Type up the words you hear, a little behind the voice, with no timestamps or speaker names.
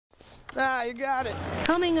Ah, you got it.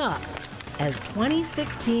 Coming up, as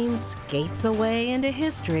 2016 skates away into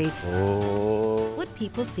history, what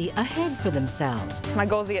people see ahead for themselves. My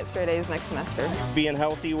goal is to get straight A's next semester. Being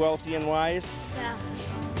healthy, wealthy, and wise. Yeah.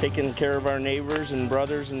 Taking care of our neighbors and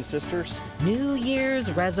brothers and sisters. New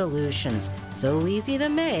Year's resolutions, so easy to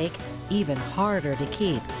make, even harder to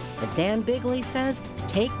keep. But Dan Bigley says,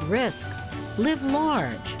 take risks, live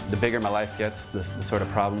large. The bigger my life gets, the sort of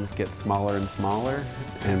problems get smaller and smaller,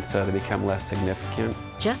 and so they become less significant.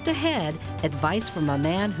 Just ahead, advice from a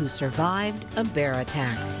man who survived a bear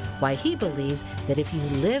attack. Why he believes that if you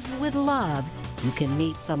live with love, you can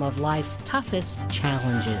meet some of life's toughest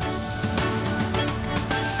challenges.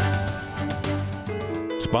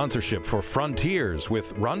 Sponsorship for Frontiers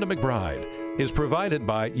with Rhonda McBride is provided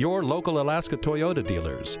by your local Alaska Toyota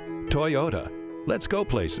dealers. Toyota, let's go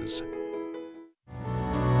places.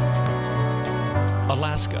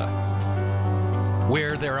 Alaska,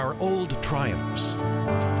 where there are old triumphs,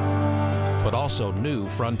 but also new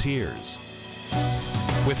frontiers.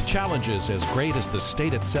 With challenges as great as the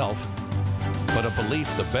state itself, but a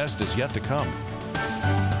belief the best is yet to come.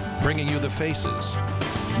 Bringing you the faces,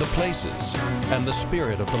 the places, and the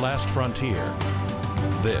spirit of the last frontier.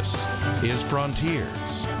 This is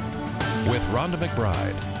Frontiers with Rhonda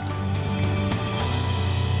McBride.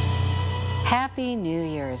 Happy New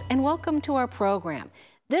Year's and welcome to our program.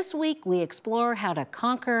 This week we explore how to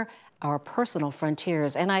conquer our personal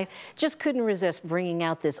frontiers, and I just couldn't resist bringing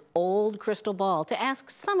out this old crystal ball to ask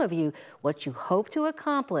some of you what you hope to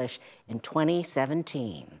accomplish in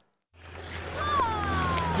 2017.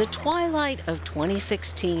 The twilight of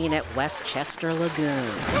 2016 at Westchester Lagoon.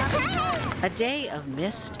 A day of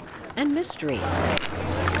mist and mystery.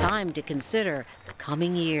 Time to consider the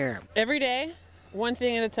coming year. Every day, one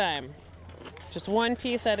thing at a time. Just one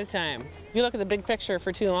piece at a time. If you look at the big picture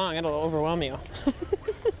for too long, it'll overwhelm you.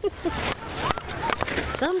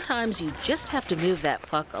 Sometimes you just have to move that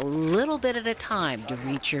puck a little bit at a time to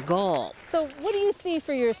reach your goal. So what do you see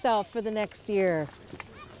for yourself for the next year?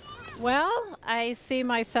 Well, I see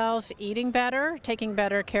myself eating better, taking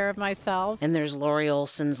better care of myself. And there's Lori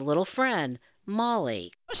Olson's little friend,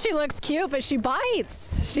 Molly. She looks cute, but she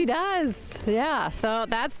bites. She does. Yeah, so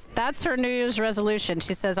that's her New Year's resolution.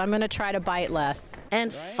 She says, I'm going to try to bite less.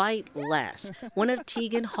 And fight less, one of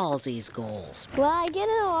Tegan Halsey's goals. Well, I get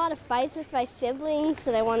in a lot of fights with my siblings,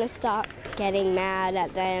 and I want to stop getting mad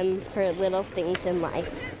at them for little things in life.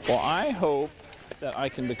 Well, I hope that I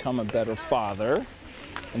can become a better father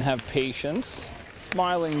and have patience,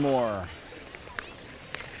 smiling more.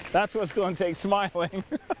 That's what's going to take, smiling.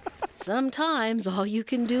 Sometimes all you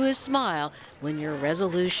can do is smile when your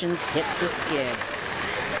resolutions hit the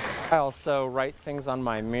skids. I also write things on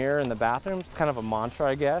my mirror in the bathroom. It's kind of a mantra,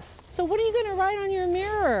 I guess. So what are you going to write on your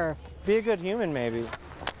mirror? Be a good human, maybe.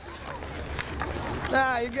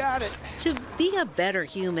 Ah, you got it. To be a better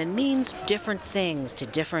human means different things to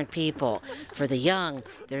different people. For the young,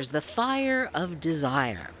 there's the fire of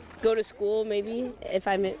desire. Go to school, maybe, if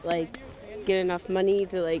I'm get enough money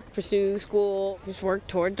to pursue school, just work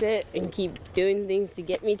towards it and keep doing things to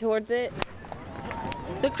get me towards it.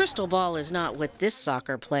 The crystal ball is not what this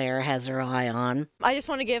soccer player has her eye on. I just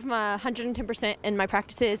want to give my 110% in my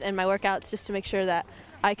practices and my workouts just to make sure that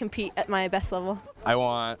I compete at my best level. I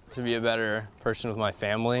want to be a better person with my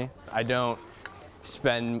family. I don't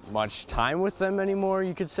spend much time with them anymore,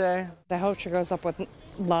 you could say. I hope she grows up with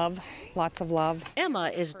love, lots of love.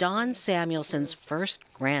 Emma is Don Samuelson's first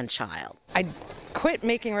grandchild. I quit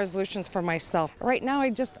making resolutions for myself. Right now,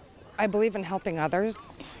 I believe in helping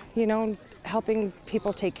others, helping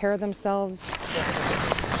people take care of themselves.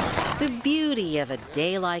 The beauty of a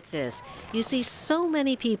day like this, you see so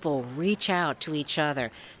many people reach out to each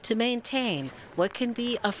other to maintain what can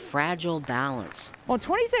be a fragile balance. Well,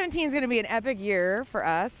 2017 is going to be an epic year for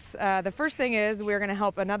us. The first thing is we're going to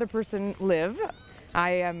help another person live.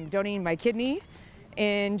 I am donating my kidney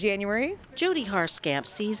in January. Jody Harskamp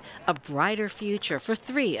sees a brighter future for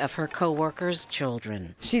 3 of her co-workers'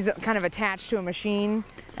 children. She's kind of attached to a machine,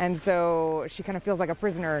 and so she kind of feels like a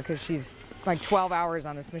prisoner because she's like 12 hours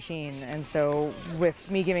on this machine. And so with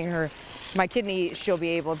me giving her my kidney, she'll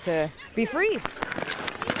be able to be free.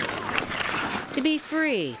 To be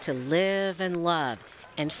free to live and love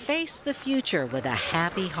and face the future with a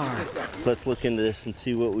happy heart. Let's look into this and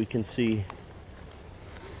see what we can see.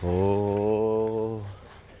 Oh,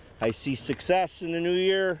 I see success in the new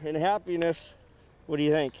year and happiness. What do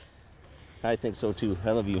you think? I think so too. I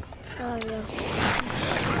love you. I love you.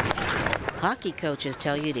 Hockey coaches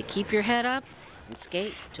tell you to keep your head up and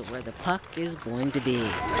skate to where the puck is going to be.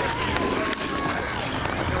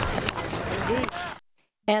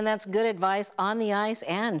 And that's good advice on the ice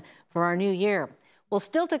and for our new year. Well,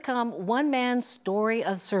 still to come, one man's story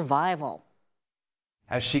of survival.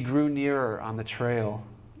 As she grew nearer on the trail,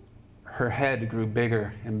 her head grew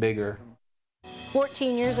bigger and bigger.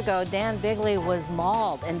 14 years ago, Dan Bigley was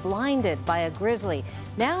mauled and blinded by a grizzly.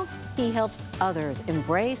 Now he helps others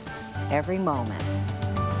embrace every moment.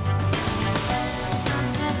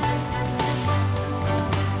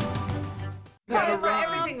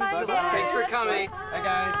 Thanks for coming. Hi,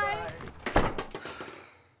 guys.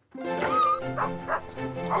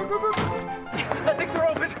 I think they're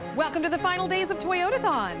open. Welcome to the final days of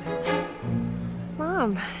Toyotathon.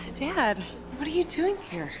 Mom, Dad, what are you doing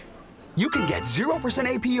here? You can get 0%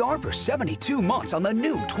 APR for 72 months on the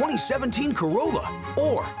new 2017 Corolla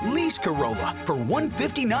or lease Corolla for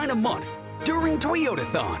 $159 a month during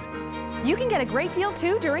Toyotathon. You can get a great deal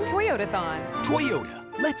too during Toyotathon. Toyota,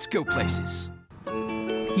 let's go places.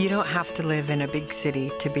 You don't have to live in a big city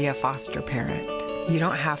to be a foster parent. You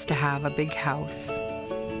don't have to have a big house,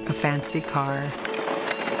 a fancy car,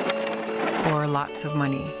 or lots of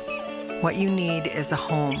money. What you need is a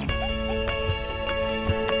home.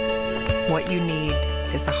 What you need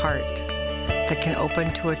is a heart that can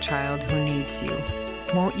open to a child who needs you.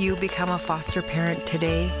 Won't you become a foster parent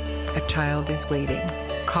today? A child is waiting.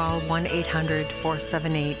 Call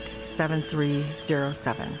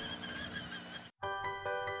 1-800-478-7307.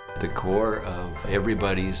 The core of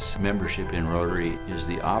everybody's membership in Rotary is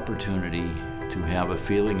the opportunity to have a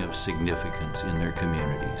feeling of significance in their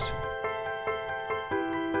communities.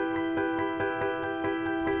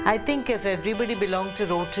 I think if everybody belonged to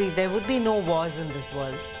Rotary, there would be no wars in this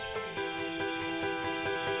world.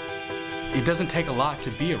 It doesn't take a lot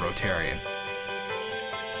to be a Rotarian.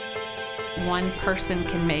 One person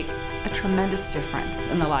can make a tremendous difference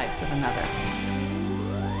in the lives of another.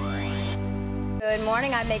 Good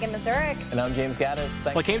morning, I'm Megan Mazurek. And I'm James Gaddis.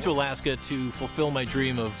 Well, I came to Alaska to fulfill my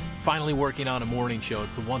dream of finally working on a morning show.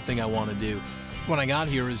 It's the one thing I want to do. When I got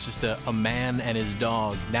here, it was just a man and his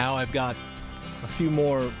dog. Now I've got a few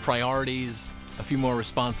more priorities, a few more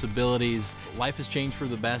responsibilities. Life has changed for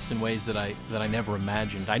the best in ways that I never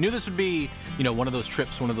imagined. I knew this would be, you know, one of those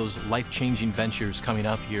trips, one of those life-changing ventures coming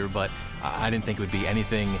up here, but I didn't think it would be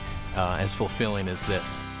anything as fulfilling as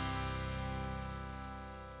this.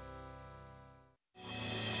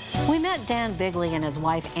 We met Dan Bigley and his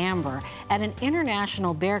wife Amber at an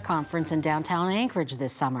international bear conference in downtown Anchorage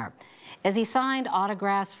this summer. As he signed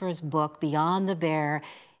autographs for his book, Beyond the Bear,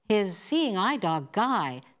 his seeing eye dog,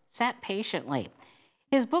 Guy, sat patiently.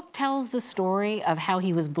 His book tells the story of how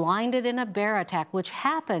he was blinded in a bear attack, which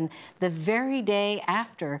happened the very day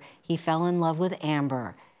after he fell in love with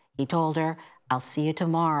Amber. He told her, "I'll see you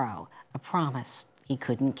tomorrow," a promise he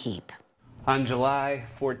couldn't keep. On July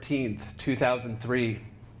 14th, 2003,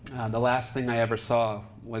 the last thing I ever saw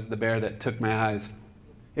was the bear that took my eyes.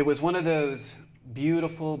 It was one of those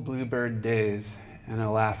beautiful bluebird days in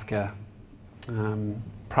Alaska.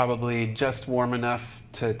 Probably just warm enough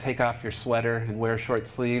to take off your sweater and wear short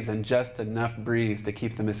sleeves and just enough breeze to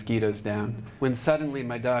keep the mosquitoes down. When suddenly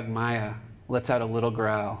my dog Maya lets out a little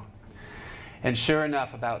growl. And sure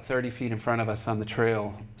enough, about 30 feet in front of us on the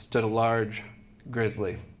trail stood a large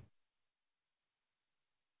grizzly.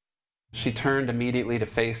 She turned immediately to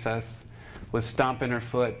face us, was stomping her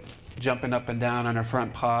foot, jumping up and down on her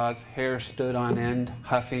front paws, hair stood on end,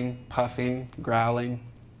 huffing, puffing, growling.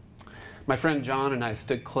 My friend John and I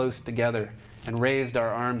stood close together and raised our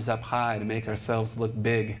arms up high to make ourselves look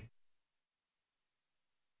big.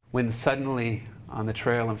 When suddenly, on the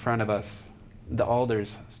trail in front of us, the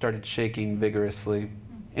alders started shaking vigorously.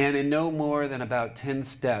 And in no more than about 10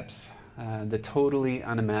 steps, the totally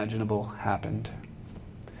unimaginable happened.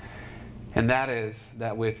 And that is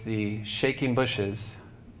that with the shaking bushes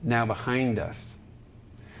now behind us,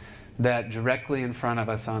 that directly in front of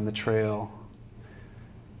us on the trail,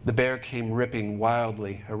 the bear came ripping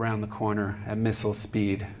wildly around the corner at missile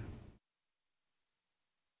speed.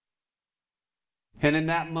 And in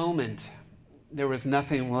that moment, there was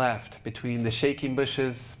nothing left between the shaking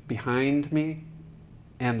bushes behind me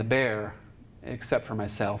and the bear, except for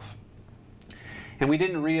myself. And we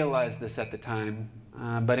didn't realize this at the time,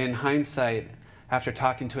 but in hindsight, after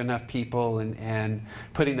talking to enough people and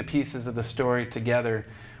putting the pieces of the story together,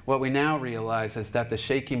 what we now realize is that the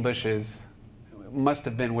shaking bushes must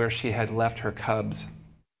have been where she had left her cubs.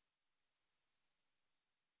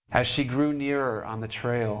 As she grew nearer on the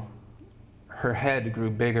trail, her head grew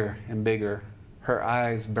bigger and bigger, her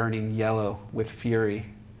eyes burning yellow with fury,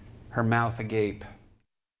 her mouth agape.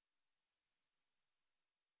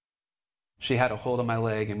 She had a hold of my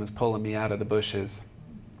leg and was pulling me out of the bushes.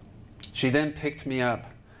 She then picked me up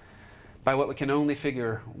by what we can only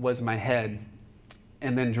figure was my head,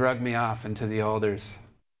 and then drug me off into the alders.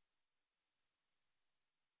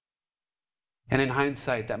 And in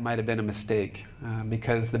hindsight, that might have been a mistake,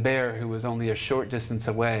 because the bear, who was only a short distance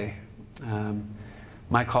away,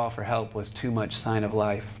 my call for help was too much sign of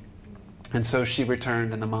life. And so she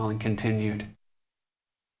returned and the mauling continued.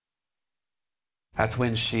 That's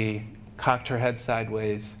when she cocked her head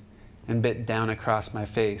sideways and bit down across my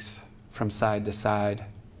face from side to side,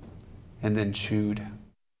 and then chewed.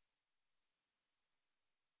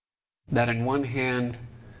 That in one hand,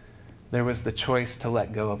 there was the choice to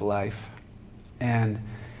let go of life. And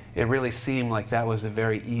it really seemed like that was a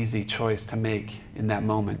very easy choice to make in that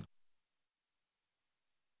moment.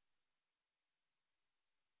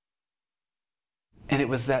 And it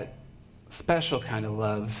was that special kind of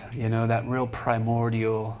love, you know, that real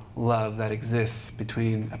primordial love that exists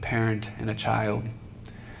between a parent and a child.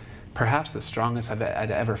 Perhaps the strongest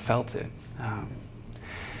I'd ever felt it.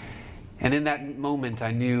 And in that moment,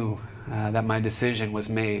 I knew that my decision was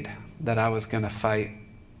made, that I was going to fight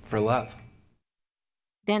for love.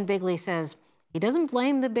 Dan Bigley says he doesn't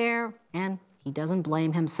blame the bear and he doesn't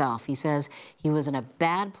blame himself. He says he was in a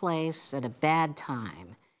bad place at a bad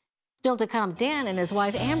time. Still to come, Dan and his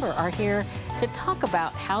wife Amber are here to talk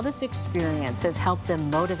about how this experience has helped them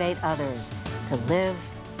motivate others to live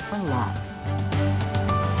for love.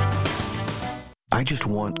 I just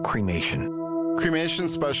want cremation. Cremation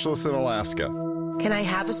specialist in Alaska. Can I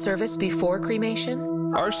have a service before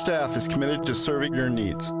cremation? Our staff is committed to serving your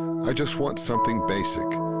needs. I just want something basic.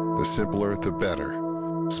 The simpler, the better.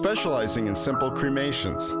 Specializing in simple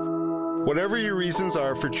cremations. Whatever your reasons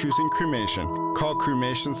are for choosing cremation, call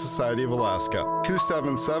Cremation Society of Alaska,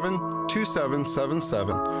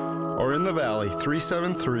 277-2777, or in the Valley,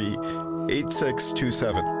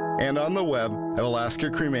 373-8627, and on the web at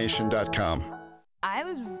alaskacremation.com. I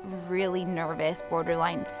was really nervous,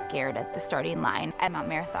 borderline scared at the starting line at Mount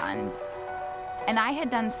Marathon. And I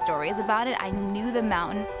had done stories about it. I knew the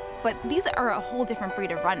mountain, but these are a whole different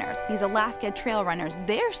breed of runners. These Alaska trail runners,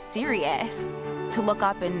 they're serious. To look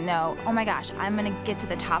up and know, oh my gosh, I'm gonna get to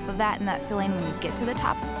the top of that, and that feeling when you get to the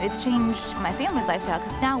top, it's changed my family's lifestyle,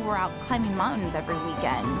 because now we're out climbing mountains every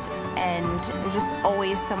weekend, and there's just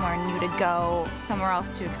always somewhere new to go, somewhere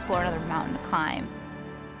else to explore, another mountain to climb.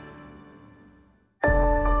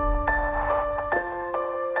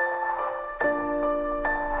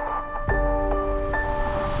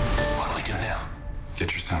 What do we do now?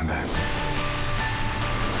 Get your son back.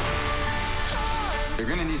 You're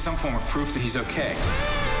gonna need some form of proof that he's okay.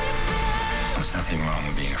 There's nothing wrong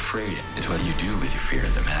with being afraid. It's what you do with your fear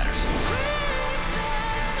that matters.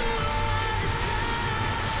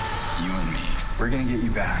 You and me, we're gonna get you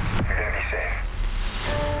back. You're gonna be safe.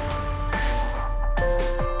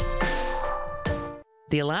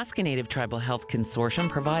 The Alaska Native Tribal Health Consortium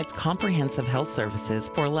provides comprehensive health services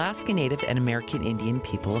for Alaska Native and American Indian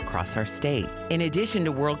people across our state. In addition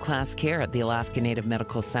to world-class care at the Alaska Native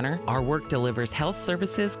Medical Center, our work delivers health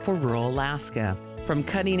services for rural Alaska. From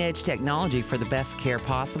cutting-edge technology for the best care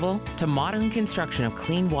possible, to modern construction of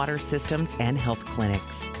clean water systems and health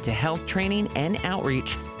clinics, to health training and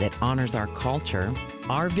outreach that honors our culture,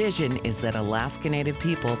 our vision is that Alaska Native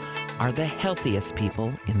people are the healthiest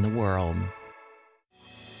people in the world.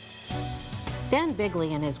 Dan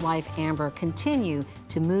Bigley and his wife Amber continue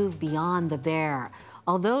to move beyond the bear.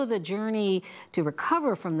 Although the journey to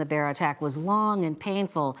recover from the bear attack was long and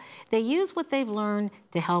painful, they use what they've learned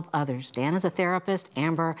to help others. Dan is a therapist,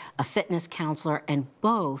 Amber a fitness counselor, and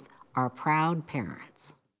both are proud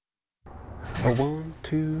parents. 1,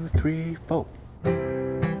 2, 3, 4.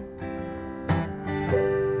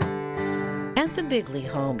 At the Bigley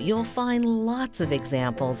home, you'll find lots of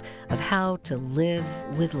examples of how to live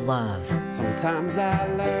with love. Sometimes I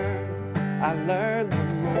learn the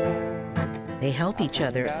more. They help each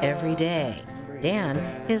other every day. Dan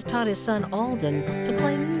has taught his son Alden to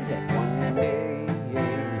play music.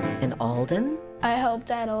 And Alden? I helped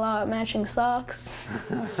Dad a lot matching socks.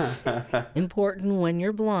 Important when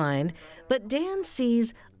you're blind, but Dan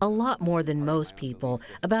sees a lot more than most people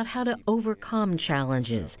about how to overcome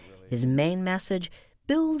challenges. His main message,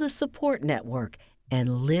 build a support network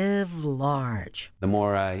and live large. The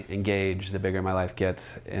more I engage, the bigger my life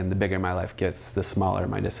gets, and the bigger my life gets, the smaller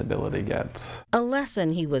my disability gets. A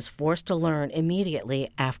lesson he was forced to learn immediately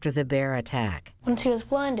after the bear attack. Once he was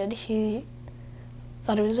blinded, he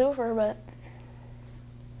thought it was over, but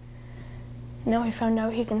now he found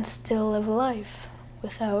out he can still live a life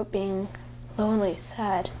without being lonely,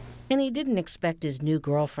 sad. And he didn't expect his new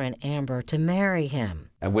girlfriend, Amber, to marry him.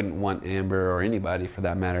 I wouldn't want Amber, or anybody for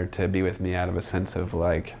that matter, to be with me out of a sense of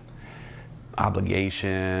like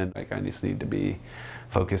obligation. Like, I just need to be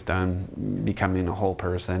focused on becoming a whole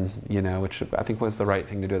person, you know, which I think was the right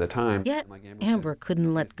thing to do at the time. Yet Amber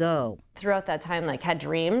couldn't let go. Throughout that time, like, had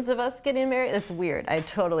dreams of us getting married. It's weird. I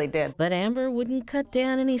totally did. But Amber wouldn't cut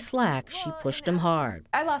Dan any slack. She pushed him hard.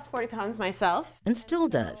 I lost 40 pounds myself. And still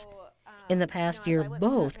does. In the past year,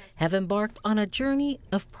 both have embarked on a journey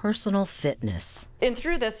of personal fitness. And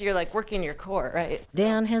through this, you're like working your core, right?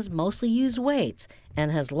 Dan has mostly used weights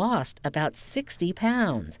and has lost about 60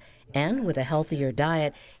 pounds. And with a healthier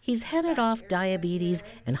diet, he's headed off diabetes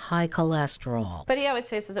and high cholesterol. But he always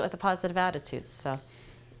faces it with a positive attitude, so.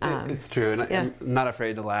 It's true, and I'm not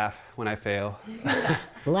afraid to laugh when I fail.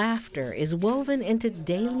 Laughter is woven into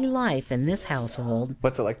daily life in this household.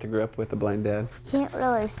 What's it like to grow up with a blind dad? Can't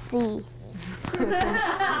really see.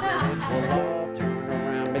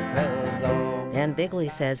 Dan Bigley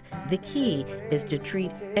says the key is to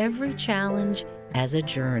treat every challenge as a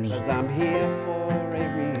journey. 'Cause I'm here for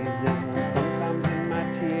a reason. Sometimes in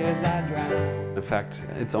my tears I drown. In fact,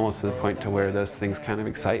 it's almost to the point to where those things kind of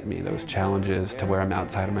excite me, those challenges, to where I'm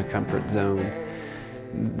outside of my comfort zone.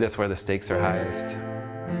 That's where the stakes are highest.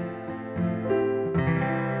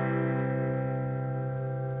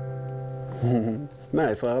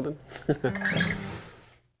 Nice, Weldon.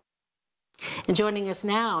 And joining us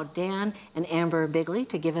now, Dan and Amber Bigley,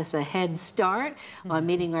 to give us a head start on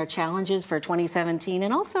meeting our challenges for 2017,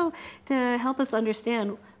 and also to help us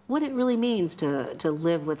understand what it really means to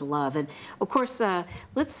live with love. And of course,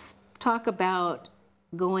 let's talk about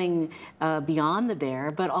going beyond the bear,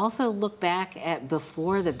 but also look back at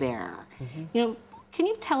before the bear. You know, can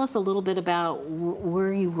you tell us a little bit about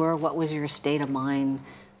where you were, what was your state of mind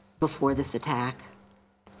before this attack?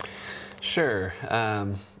 Sure.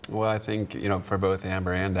 Well, I think, you know, for both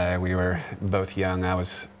Amber and I, we were both young. I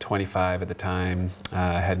was 25 at the time.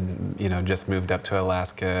 Had, you know, just moved up to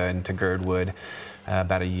Alaska and to Girdwood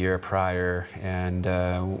about a year prior, and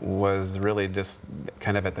was really just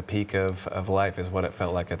kind of at the peak of life, is what it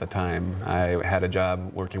felt like at the time. I had a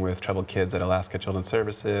job working with troubled kids at Alaska Children's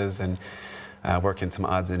Services, and working some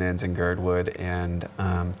odds and ends in Girdwood, and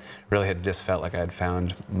really had just felt like I had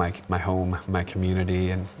found my home, my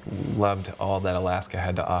community, and loved all that Alaska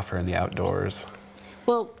had to offer in the outdoors.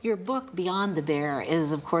 Well, your book, Beyond the Bear,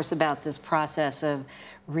 is of course about this process of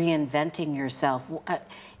reinventing yourself.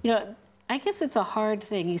 You know, I guess it's a hard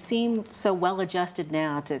thing. You seem so well adjusted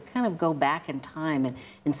now to kind of go back in time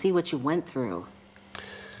and see what you went through.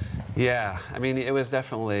 Yeah, I mean, it was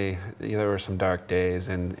definitely, you know, there were some dark days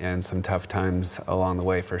and some tough times along the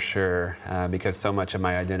way for sure, because so much of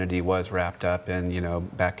my identity was wrapped up in, you know,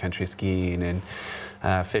 backcountry skiing and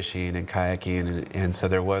fishing and kayaking, and so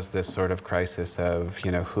there was this sort of crisis of,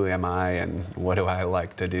 you know, who am I and what do I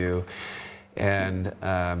like to do? And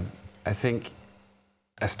I think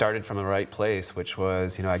I started from the right place, which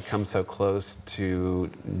was, you know, I'd come so close to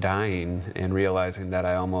dying and realizing that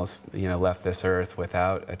I almost, you know, left this earth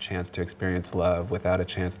without a chance to experience love, without a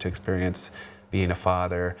chance to experience being a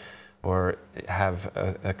father or have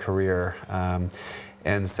a career.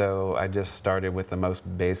 And so I just started with the most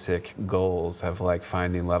basic goals of like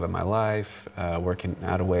finding love in my life, working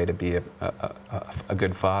out a way to be a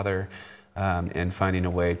good father, and finding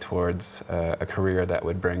a way towards a career that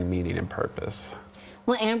would bring meaning and purpose.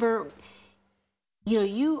 Well, Amber, you know,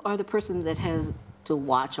 you are the person that has to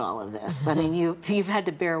watch all of this. I mean, you've had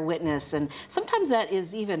to bear witness, and sometimes that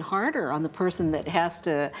is even harder on the person that has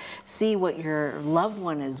to see what your loved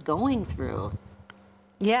one is going through.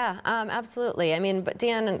 Yeah, absolutely. I mean, but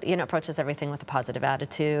Dan, you know, approaches everything with a positive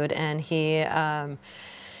attitude, and he,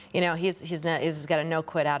 you know, he's got a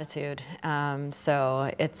no-quit attitude.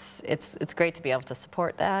 So it's great to be able to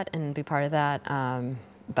support that and be part of that.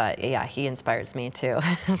 But yeah, he inspires me too.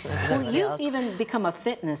 Well, you've even become a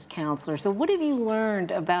fitness counselor. So what have you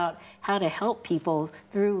learned about how to help people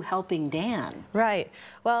through helping Dan? Right.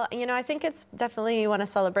 Well, you know, I think it's definitely, you want to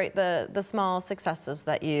celebrate the small successes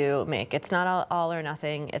that you make. It's not all or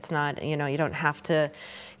nothing. It's not, you know, you don't have to,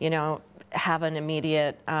 you know, have an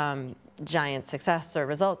immediate giant success or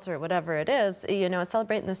results or whatever it is. You know,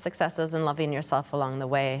 celebrating the successes and loving yourself along the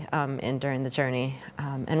way and during the journey,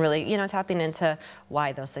 and really, you know, tapping into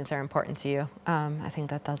why those things are important to you. I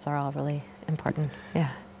think that those are all really important.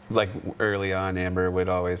 Yeah. Like early on, Amber would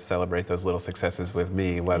always celebrate those little successes with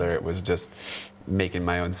me, whether it was just making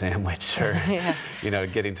my own sandwich or, you know,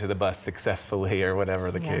 getting to the bus successfully or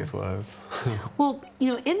whatever the case was. Well, you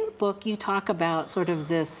know, in the book you talk about sort of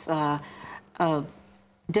this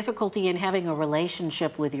difficulty in having a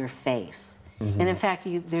relationship with your face. And in fact,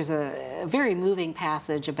 there's a very moving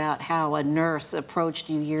passage about how a nurse approached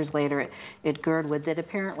you years later at Girdwood that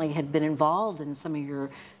apparently had been involved in some of your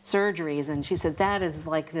surgeries. And she said, that is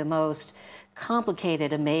like the most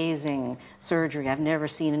complicated, amazing surgery. I've never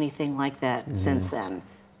seen anything like that since then.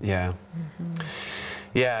 Yeah.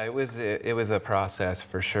 Yeah, it was a process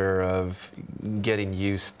for sure of getting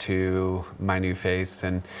used to my new face.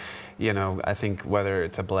 And you know, I think whether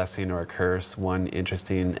it's a blessing or a curse, one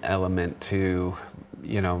interesting element to,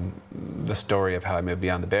 you know, the story of how I moved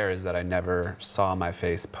beyond the bear is that I never saw my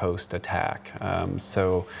face post-attack.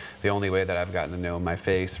 So the only way that I've gotten to know my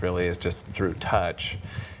face really is just through touch.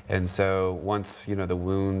 And so once, you know, the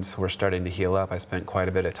wounds were starting to heal up, I spent quite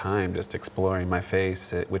a bit of time just exploring my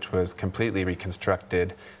face, which was completely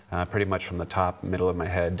reconstructed pretty much from the top, middle of my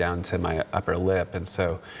head down to my upper lip. And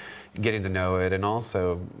so getting to know it, and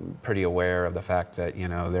also pretty aware of the fact that, you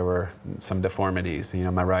know, there were some deformities. You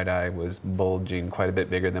know, my right eye was bulging quite a bit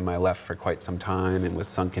bigger than my left for quite some time and was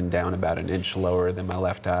sunken down about an inch lower than my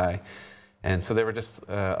left eye. And so there were just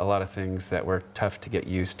a lot of things that were tough to get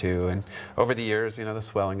used to. And over the years, you know, the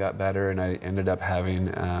swelling got better, and I ended up having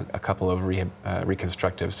a couple of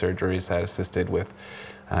reconstructive surgeries that assisted with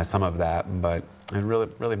some of that. But it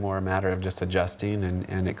really more a matter of just adjusting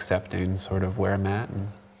and accepting sort of where I'm at.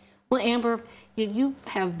 Well, Amber, you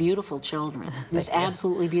have beautiful children, just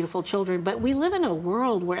absolutely beautiful children, but we live in a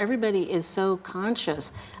world where everybody is so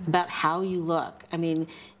conscious about how you look. I mean,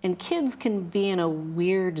 and kids can be in a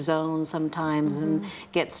weird zone sometimes and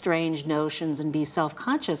get strange notions and be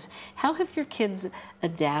self-conscious. How have your kids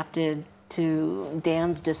adapted to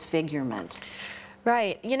Dan's disfigurement?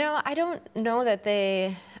 Right. You know, I don't know that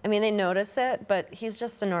they notice it, but he's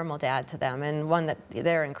just a normal dad to them, and one that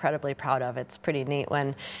they're incredibly proud of. It's pretty neat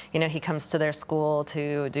when, you know, he comes to their school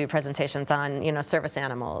to do presentations on, you know, service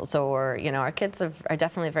animals, or, you know, our kids are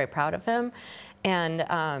definitely very proud of him. And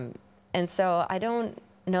so I don't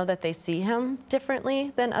know that they see him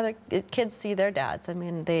differently than other kids see their dads. I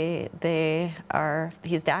mean,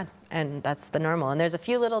 he's dad. And that's the normal. And there's a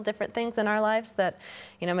few little different things in our lives that,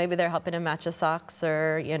 you know, maybe they're helping him match his socks,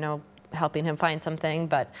 or, you know, helping him find something.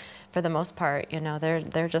 But for the most part, you know,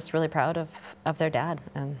 they're just really proud of their dad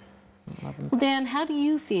and love him. Well, Dan, how do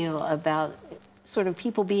you feel about sort of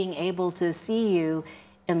people being able to see you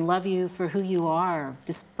and love you for who you are,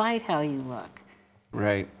 despite how you look?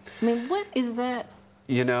 Right. I mean, what is that?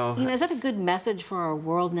 You know, is that a good message for our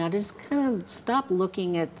world now, to just kind of stop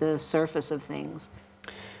looking at the surface of things?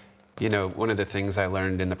 You know, one of the things I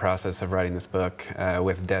learned in the process of writing this book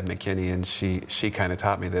with Deb McKinney, and she kind of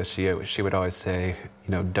taught me this, she would always say, you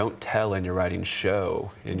know, don't tell in your writing,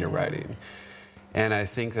 show in your writing. And I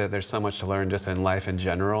think that there's so much to learn just in life in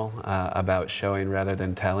general about showing rather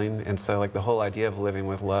than telling. And so, like, the whole idea of living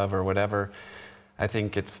with love or whatever, I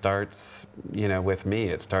think it starts, you know, with me.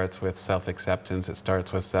 It starts with self-acceptance. It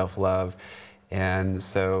starts with self-love. And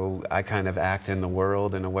so I kind of act in the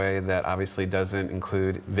world in a way that obviously doesn't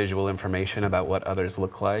include visual information about what others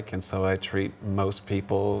look like. And so I treat most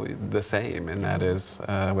people the same, and that is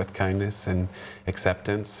with kindness and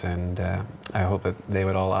acceptance. And I hope that they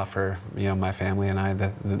would all offer, you know, my family and I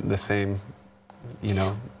the same, you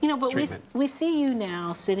know, but treatment. we see you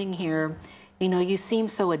now sitting here, you know, you seem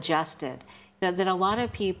so adjusted. You know, that a lot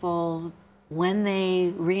of people, when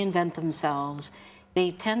they reinvent themselves,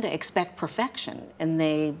 they tend to expect perfection, and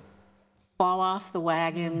they fall off the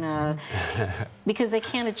wagon because they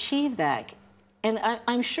can't achieve that. And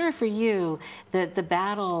I'm sure for you that the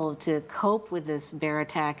battle to cope with this bear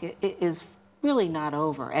attack is really not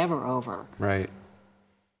ever over. Right.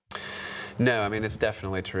 No, I mean, it's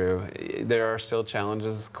definitely true. There are still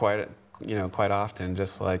challenges quite often,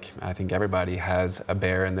 just like I think everybody has a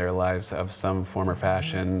bear in their lives of some form or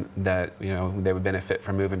fashion that, you know, they would benefit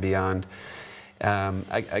from moving beyond.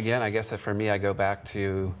 Again, I guess that for me, I go back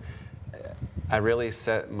to, I really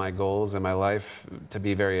set my goals in my life to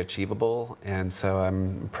be very achievable, and so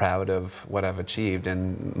I'm proud of what I've achieved.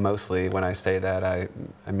 And mostly when I say that,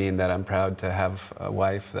 I mean that I'm proud to have a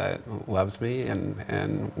wife that loves me,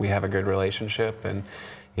 and we have a good relationship, and,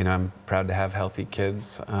 you know, I'm proud to have healthy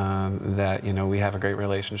kids that, you know, we have a great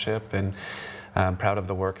relationship, and I'm proud of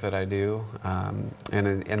the work that I do,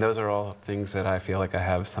 and those are all things that I feel like I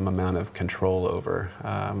have some amount of control over.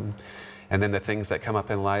 And then the things that come up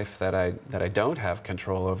in life that I don't have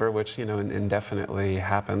control over, which, you know, indefinitely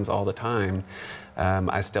happens all the time,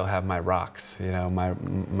 I still have my rocks, you know,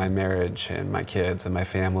 my marriage and my kids and my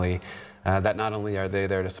family. That not only are they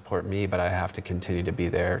there to support me, but I have to continue to be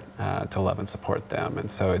there to love and support them, and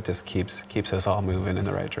so it just keeps us all moving in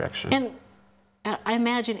the right direction. And I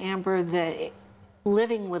imagine, Amber, that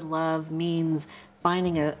living with love means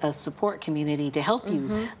finding a support community to help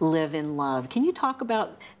you live in love. Can you talk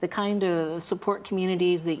about the kind of support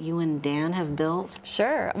communities that you and Dan have built?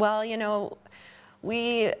 Sure. Well, you know,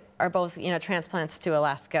 we are both, you know, transplants to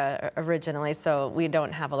Alaska originally, so we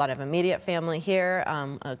don't have a lot of immediate family here.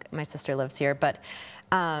 My sister lives here, but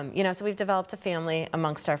you know, so we've developed a family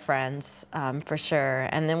amongst our friends, for sure.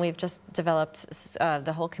 And then we've just developed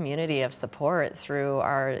the whole community of support through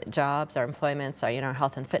our jobs, our employments, our, you know,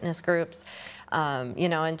 health and fitness groups, you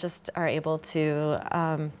know, and just are able to,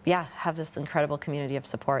 yeah, have this incredible community of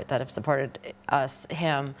support that have supported us,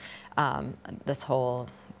 him, this whole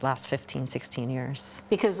last 15, 16 years.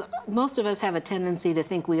 Because most of us have a tendency to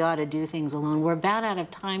think we ought to do things alone. We're about out of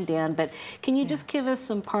time, Dan, but can you just give us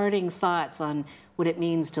some parting thoughts on what it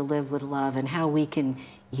means to live with love and how we can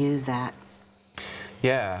use that?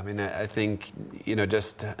 Yeah, I mean, I think, you know,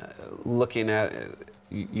 just looking at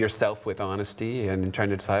yourself with honesty and trying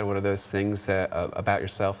to decide what are those things that, about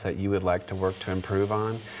yourself that you would like to work to improve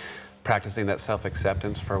on. Practicing that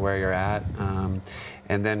self-acceptance for where you're at,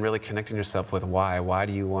 and then really connecting yourself with why. Why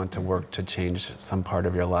do you want to work to change some part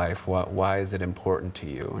of your life? Why is it important to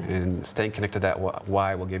you? And staying connected to that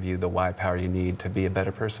why will give you the why power you need to be a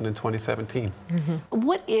better person in 2017.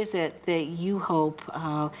 What is it that you hope,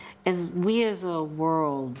 as we as a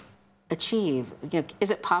world achieve? You know, is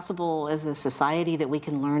it possible as a society that we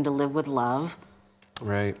can learn to live with love?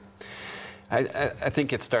 Right. I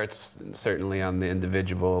think it starts certainly on the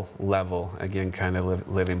individual level, again, kind of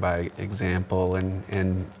living by example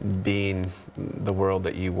and being the world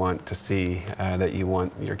that you want to see, that you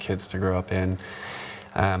want your kids to grow up in.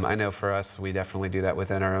 I know for us, we definitely do that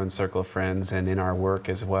within our own circle of friends and in our work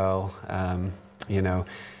as well. You know,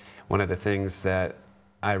 one of the things that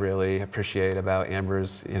I really appreciate about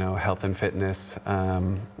Amber's, you know, health and fitness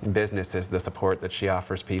business is the support that she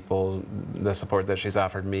offers people, the support that she's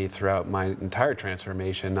offered me throughout my entire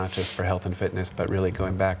transformation, not just for health and fitness, but really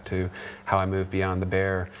going back to how I move beyond the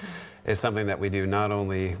bear, is something that we do not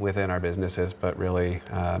only within our businesses, but really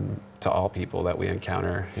to all people that we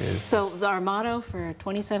encounter. So our motto for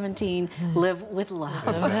 2017, live with love.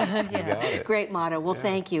 Exactly. You got it. Great motto. Well,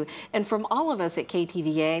 thank you. And from all of us at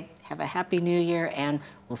KTVA, have a happy new year, and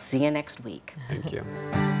we'll see you next week. Thank you.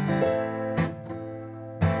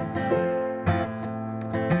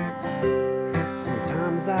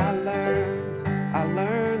 Sometimes I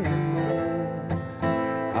learn the more.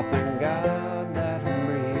 I thank God that I'm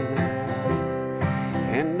breathing,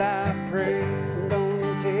 and I pray don't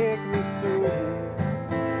take me soon,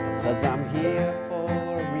 'cause I'm here for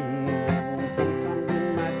a reason. Sometimes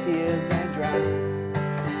in my tears I drown,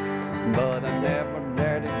 but I never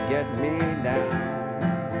let it get me down,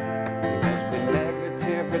 because when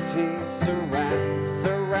negativity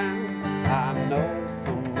surround, I know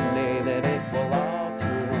someday that it will all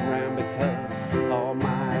turn around, because all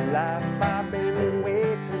my life I've been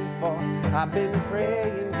waiting for, I've been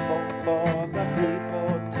praying for the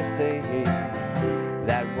people to say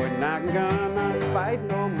that we're not gonna fight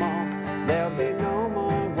no more, there'll be no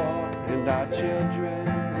more war, and our children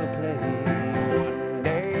will play.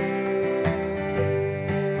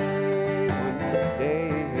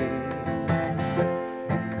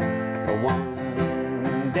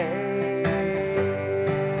 One day,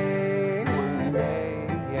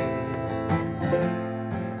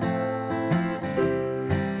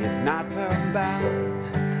 it's not about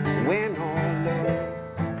win or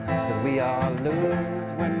lose, 'cause we all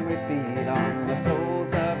lose when we feed on the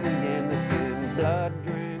souls of